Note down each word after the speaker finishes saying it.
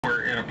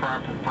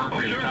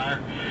appropriate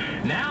attire.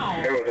 Now,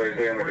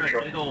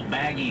 wear big old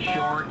baggy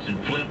shorts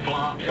and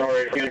flip-flops.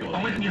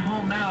 When you're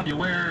home now, you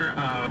wear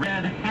a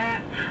red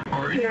hat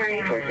or a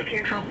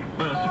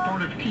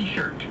supportive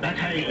T-shirt. That's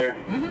how you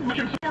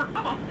support.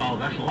 Oh,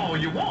 that's all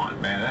you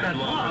want, man. That's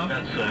love.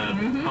 That's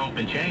hope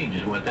and change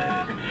is what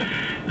that is.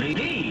 The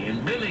D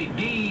in Billy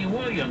D.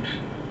 Williams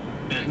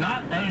is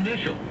not an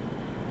initial.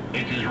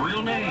 It's his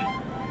real name.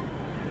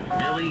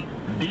 Billy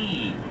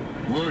D.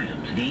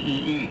 Williams,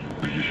 D-E-E.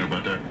 Are you sure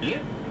about that?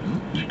 Yeah.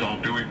 You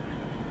talked to him?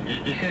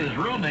 It said his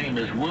real name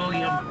is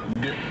William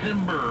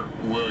December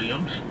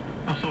Williams.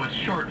 Oh, so it's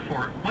short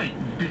for, wait,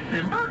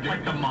 December?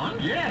 Like the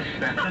month? Yes,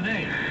 that's the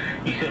name.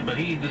 He said, but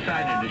he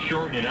decided to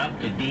shorten it up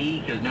to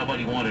D because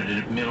nobody wanted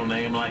a middle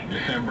name like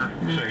December.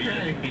 So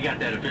he got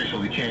that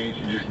officially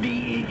changed to just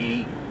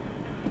D-E-E.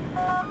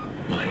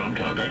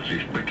 Sometimes that's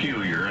just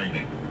peculiar, ain't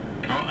it?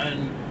 Oh,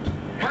 and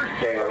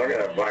Hey, I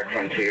got a Black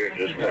Frontier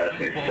just past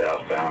me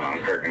southbound on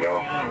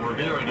Kirkendall.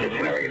 It's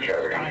never get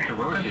traffic on it.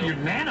 What's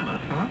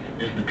unanimous, huh?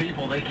 Is the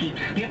people they keep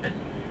skipping.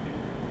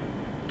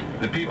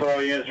 The people.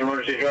 Well, yes,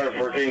 emergency driver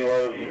 14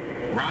 loads.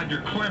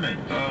 Roger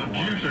Clemens,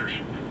 Juicers.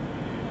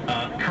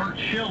 Kurt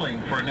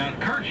Schilling now.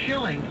 Kurt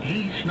Schilling,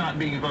 he's not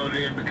being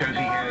voted in because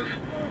he has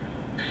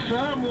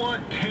somewhat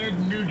Ted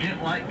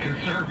Nugent-like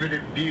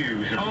conservative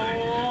views.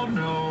 Oh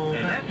no,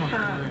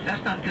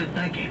 that's not good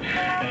thinking.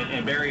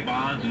 And Barry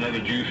Bonds, another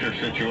juicer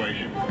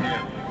situation.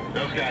 Yeah,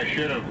 those guys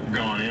should have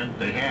gone in.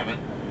 They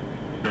haven't.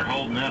 They're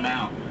holding them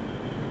out.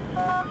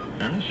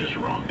 And it's just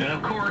wrong. And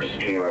of course,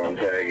 11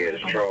 tag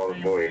is Charles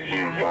Boyd,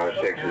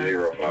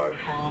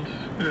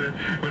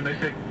 5605. When they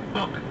say,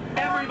 look,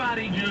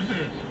 everybody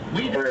juices.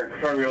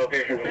 From your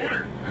location.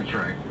 That's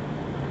right.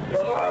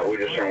 We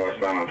just turned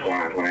westbound on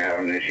 29 when I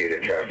haven't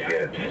initiated traffic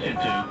yet. Attention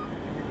to.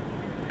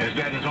 Has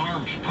got his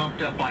arms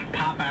pumped up like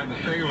Popeye the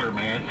Sailor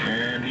Man,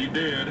 and he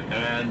did.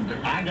 And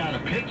I got a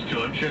pitch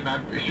to him.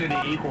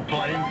 Shouldn't he equal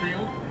playing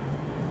field?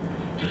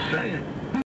 Just saying.